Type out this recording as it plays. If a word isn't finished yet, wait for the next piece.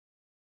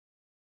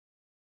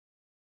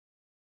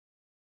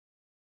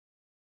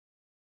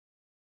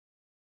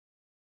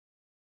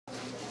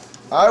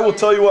I will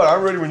tell you what,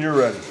 I'm ready when you're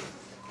ready.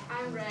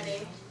 I'm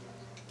ready.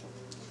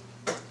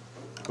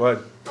 Go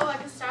ahead. Oh, I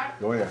can start?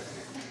 Go ahead.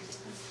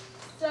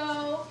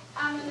 So,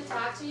 I'm going to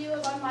talk to you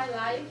about my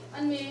life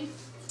and me.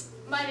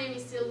 My name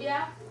is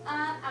Silvia,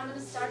 and I'm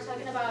going to start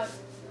talking about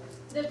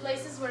the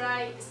places where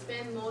I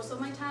spend most of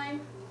my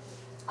time.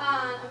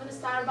 And I'm going to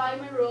start by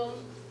my room.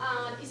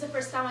 And it's the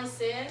first time I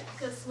see it,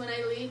 because when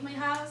I leave my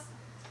house,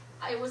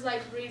 I was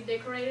like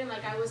redecorating,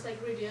 like I was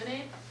like redoing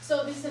it.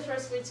 So this is the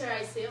first picture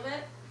I see of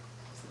it.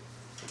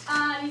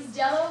 And it's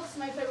yellow, it's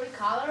my favorite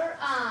color.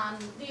 And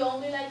the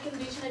only like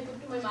condition I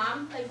put to my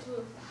mom, like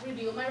to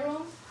redo my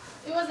room,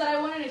 it was that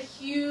I wanted a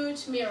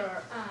huge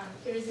mirror. And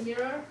here is the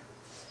mirror.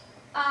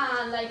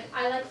 And like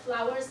I like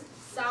flowers.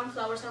 Some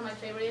flowers are my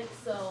favorite,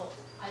 so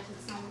I put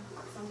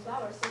some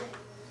flowers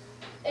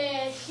in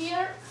it.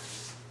 Here,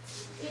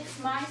 it's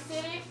my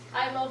city.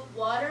 I love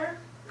water.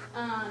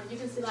 You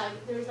can see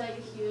like there's like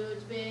a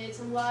huge beach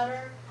and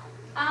water.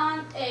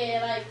 And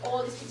like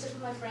all these pictures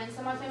of my friends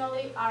and my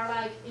family are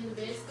like in the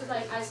beach because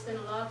like I spend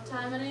a lot of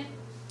time in it.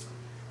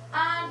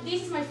 And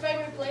this is my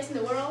favorite place in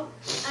the world.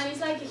 And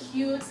it's like a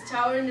huge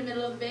tower in the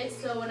middle of the beach.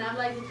 So when I'm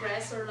like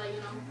depressed or like, you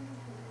know,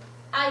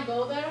 I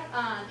go there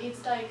and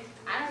it's like,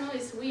 I don't know,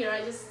 it's weird.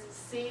 I just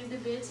see the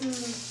beach and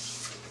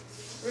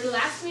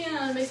relax me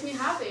and it makes me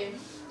happy.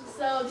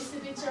 So this is a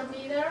picture of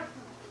me there.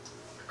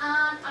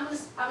 And I'm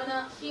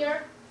gonna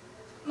here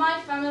my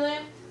family.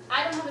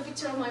 I don't have a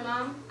picture of my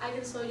mom. I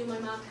can show you my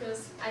mom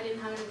because I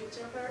didn't have any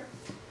picture of her.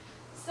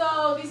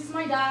 So this is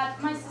my dad,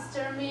 my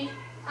sister, and me.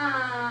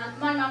 And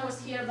my mom was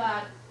here,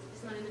 but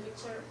it's not in the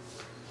picture.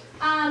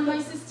 And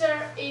my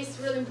sister is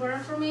really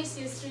important for me.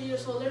 She's 3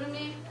 years older than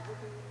me.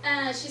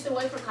 And she's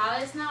away for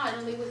college now. I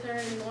don't live with her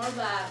anymore,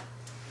 but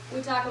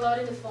we talk a lot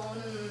on the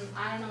phone. And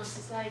I don't know,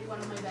 she's like one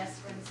of my best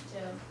friends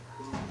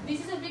too.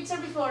 This is a picture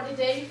before, the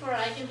day before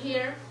I came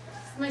here.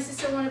 My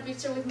sister wanted a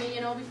picture with me,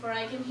 you know, before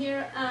I came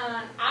here.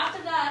 And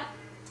after that,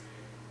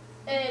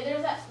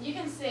 there's that, you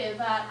can see it,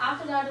 but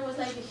after that it was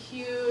like a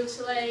huge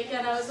lake,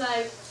 and I was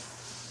like,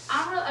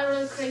 I'm a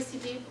really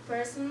crazy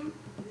person,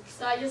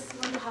 so I just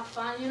want to have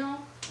fun, you know.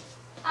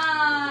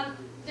 And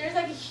there's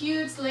like a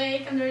huge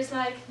lake, and there's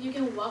like, you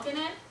can walk in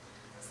it.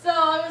 So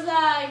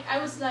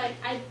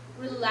I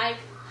really like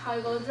how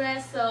I go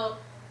dressed, so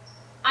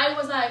I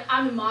was like,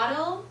 I'm a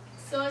model.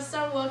 So I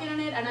started walking on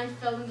it and I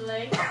fell in the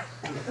lake.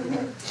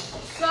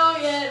 So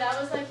yeah,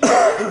 that was like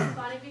a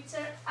funny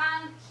picture.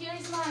 And here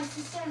is my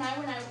sister and I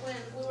when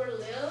we were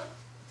little.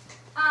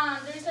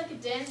 And there is like a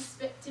dance,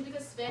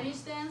 typical Spanish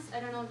dance. I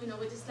don't know if you know,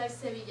 but it's like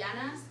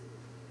Sevillanas,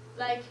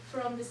 like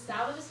from the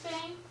south of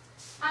Spain.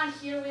 And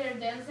here we are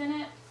dancing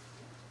it.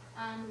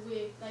 And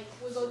we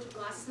go to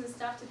classes and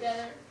stuff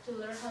together to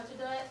learn how to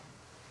do it.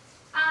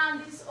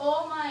 And this is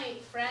all my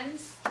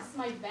friends. This is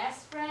my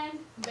best friend,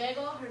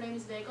 Bego. Her name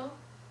is Bego.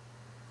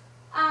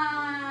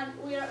 And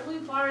we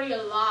party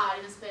a lot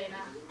in Spain.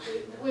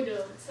 We do.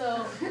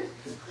 So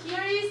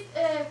here is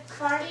a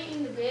party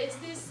in the beach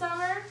this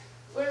summer.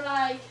 We're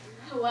like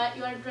Hawaii.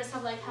 You are dressed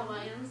up like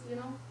Hawaiians, you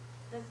know?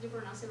 That you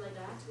pronounce it like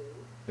that?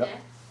 Yep.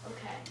 Yeah.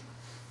 Okay.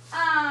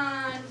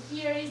 And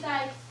here is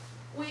like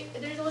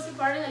there's always a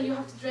party that you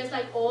have to dress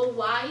like all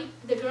white.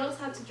 The girls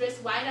have to dress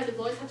white and the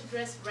boys have to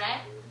dress red.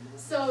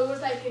 So it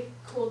was like a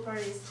cool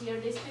party. Here,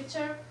 this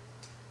picture.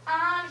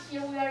 And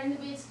here we are in the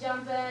beach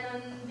jumping,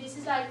 and this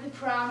is like the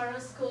primary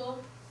school.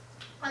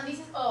 And this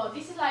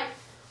is like,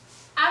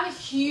 I'm a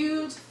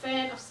huge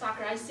fan of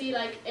soccer. I see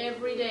like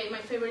every day my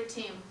favorite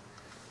team.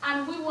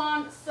 And we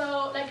won,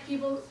 so like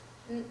people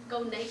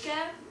go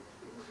naked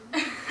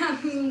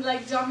and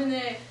like jump in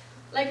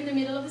the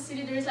middle of the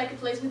city. There is like a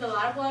place with a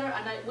lot of water,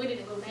 and we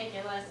didn't go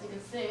naked, as you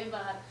can see,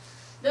 but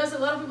there was a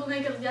lot of people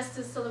naked just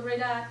to celebrate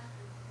that.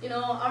 You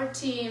know, our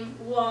team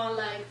won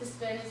like the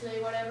Spanish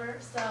League, whatever.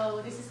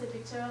 So this is a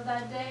picture of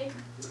that day.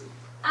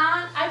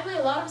 And I play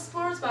a lot of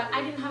sports, but I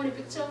didn't have any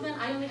picture of them.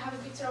 I only have a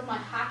picture of my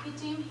hockey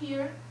team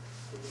here.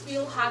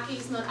 Field hockey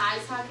is not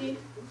ice hockey.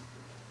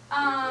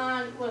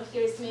 And well,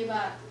 here's me,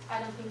 but I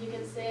don't think you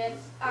can see it.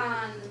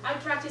 And I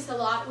practice a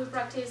lot. We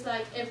practice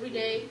like every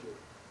day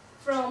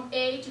from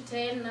 8 to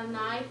 10 at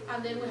night.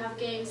 And then we have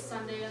games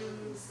Sunday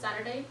and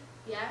Saturday.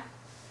 Yeah.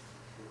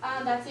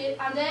 And that's it.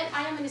 And then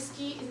I am a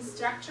ski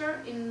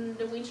instructor in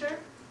the winter.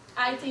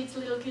 I teach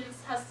little kids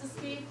how to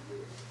ski.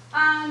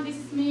 And this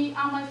is me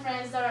and my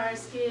friends that are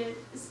ski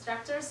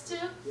instructors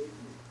too.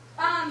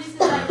 And this is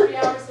like 3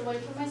 hours away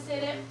from my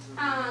city.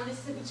 And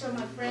this is a picture of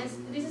my friends.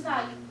 This is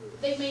like,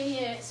 they made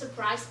me a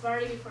surprise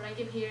party before I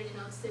came here, you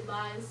know, to say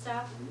bye and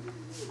stuff.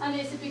 And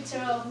this is a picture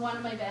of one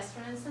of my best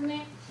friends and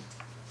me.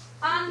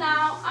 And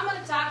now I'm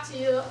going to talk to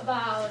you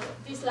about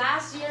this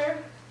last year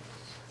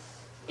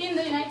in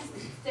the United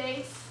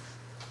States,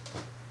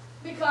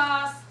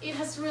 because it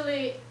has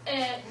really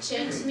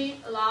changed me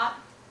a lot.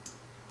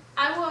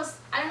 I don't know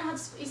how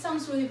to, it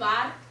sounds really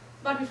bad,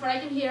 but before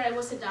I came here, I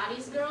was a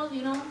daddy's girl,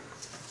 you know?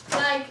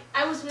 Like,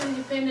 I was really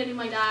dependent on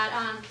my dad,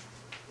 and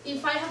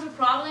if I have a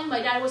problem,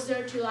 my dad was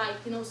there to, like,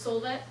 you know,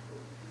 solve it.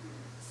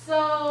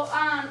 So,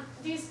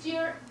 this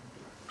year,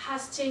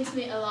 has changed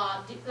me a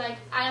lot. Like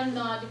I am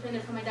not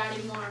dependent on my dad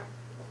anymore.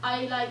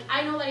 I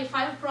know that if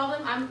I have a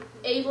problem, I'm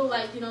able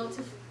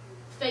to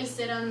face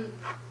it and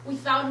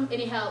without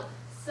any help.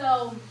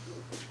 So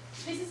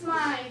this is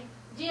my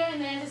year in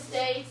the United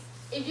States.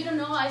 If you don't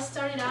know, I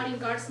started out in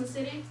Carson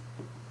City,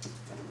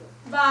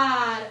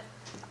 but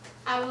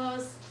I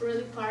was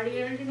really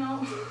partier,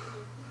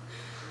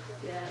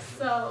 Yeah,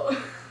 so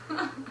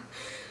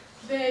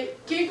they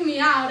kicked me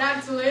out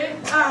actually,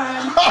 and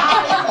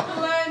I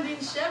landed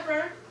in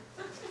Shepherd.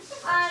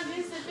 And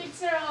this is a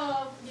picture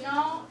of,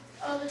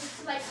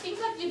 like things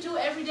that you do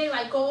every day,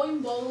 like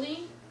going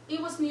bowling.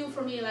 It was new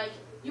for me. Like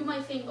you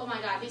might think, oh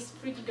my God, this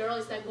freaky girl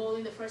is like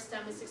bowling the first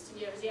time in 16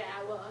 years. Yeah,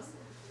 I was.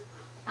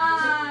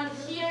 And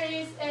here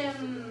is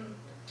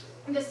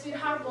the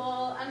Sweetheart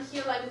Ball, and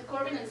here like with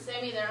Corbin and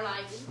Sammy,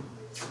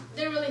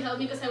 they really helped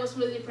me because I was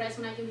really depressed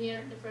when I came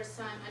here the first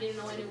time. I didn't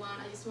know anyone.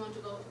 I just wanted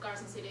to go to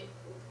Carson City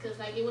because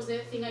like it was the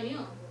thing I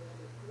knew.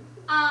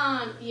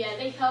 And yeah,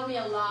 they helped me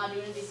a lot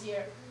during this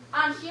year.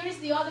 And here is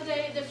the other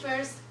day, the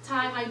first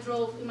time I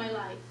drove in my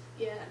life.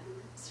 Yeah,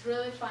 it's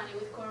really funny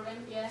with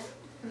Corbin. Yeah,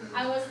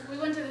 we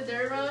went to the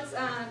dirt roads,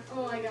 and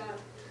oh my God,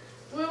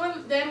 we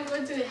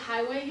went to the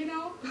highway.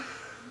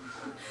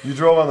 You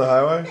drove on the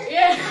highway?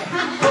 Yeah.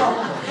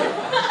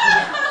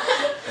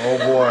 Oh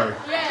boy.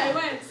 Yeah, I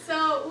went. So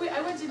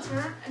I went to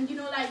turn, and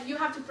you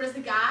have to press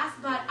the gas,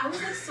 but I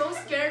was like so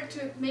scared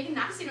to make an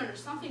accident or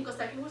something because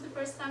like it was the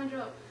first time I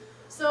drove.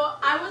 So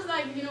I was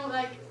like,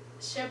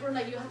 Shepherd,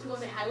 like you have to go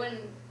on the highway, and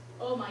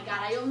oh my God,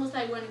 I almost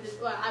like went in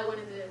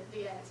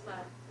the X,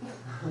 but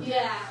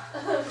yeah.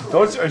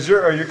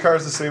 Are your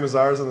cars the same as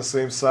ours on the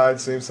same side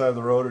of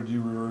the road, or do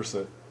you reverse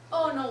it?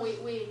 Oh no, we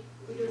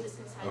do the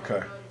same side. Okay,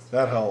 of the road.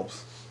 that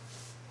helps.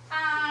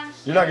 And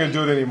You're not going to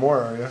do it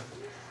anymore, are you?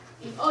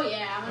 Oh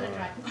yeah, I'm gonna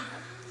drive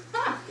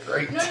more.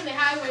 Great. Not in the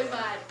highway,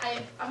 but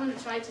I'm gonna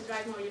try to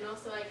drive more,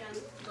 so I can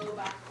go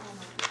back home.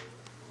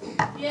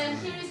 Yeah, and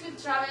here is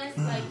with Travis,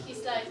 like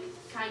he's like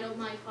kind of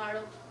my part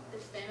of the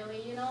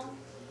family,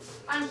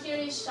 And here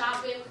is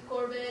shopping with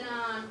Corbin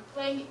and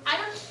playing.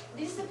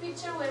 This is a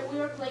picture where we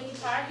were playing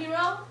Guitar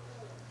Hero,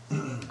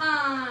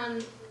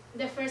 and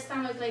the first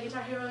time I played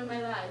Guitar Hero in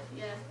my life.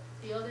 Yeah,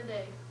 the other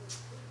day.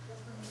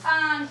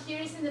 And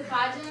here is in the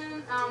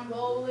pageant,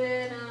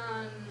 bowling,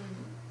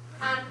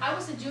 and I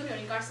was a junior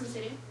in Carson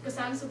City because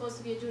I'm supposed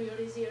to be a junior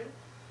this year.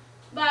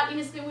 But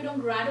in Spain we don't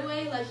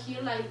graduate. Like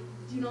here,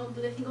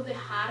 do they think of the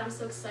hat? I'm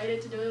so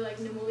excited to do it like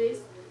in the movies.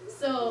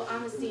 So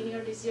I'm a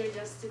senior this year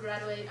just to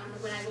graduate,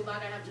 and when I go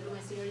back I have to do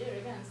my senior year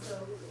again.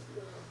 So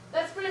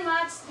that's pretty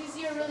much this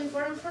year really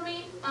important for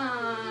me.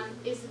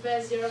 It's the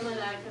best year of my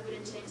life. I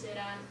wouldn't change it.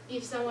 And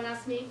if someone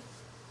asked me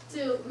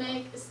to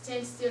make a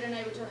exchange student,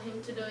 I would tell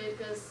him to do it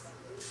because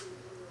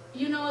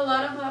you know a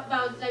lot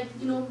about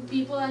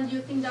people, and you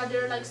think that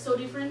they're like so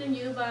different than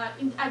you, but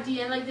at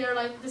the end they're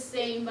like the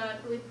same but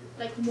with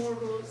like more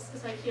rules,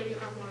 because like here you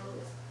have more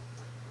rules.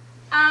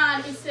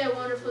 And it's a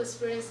wonderful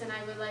experience, and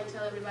I would like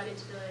tell everybody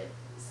to do it.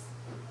 It's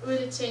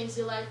really changed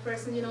you like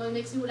person, it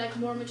makes you like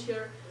more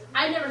mature.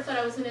 I never thought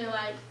I was gonna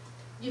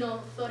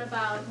thought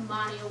about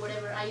money or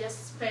whatever. I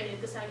just spent it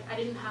because I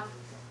didn't have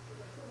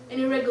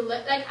any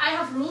I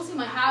have rules in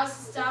my house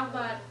and stuff,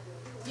 but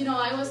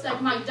I was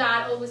like, my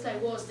dad always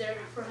was there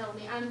for help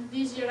me. And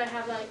this year I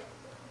have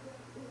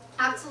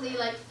actually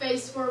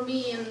face for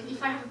me, and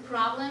if I have a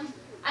problem,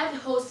 I have a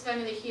host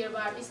family here,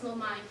 but it's not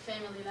my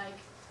family.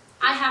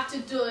 I have to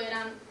do it,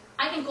 and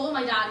I can call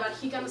my dad, but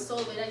he can't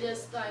solve it. I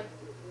just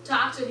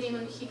talk to him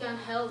and he can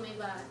help me,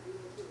 but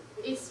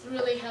it's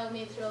really helped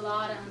me through a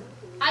lot. And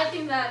I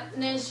think that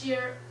next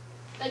year,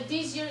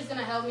 this year is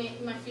gonna help me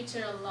in my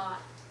future a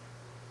lot.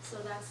 So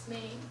that's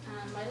me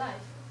and my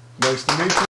life. Nice to meet you.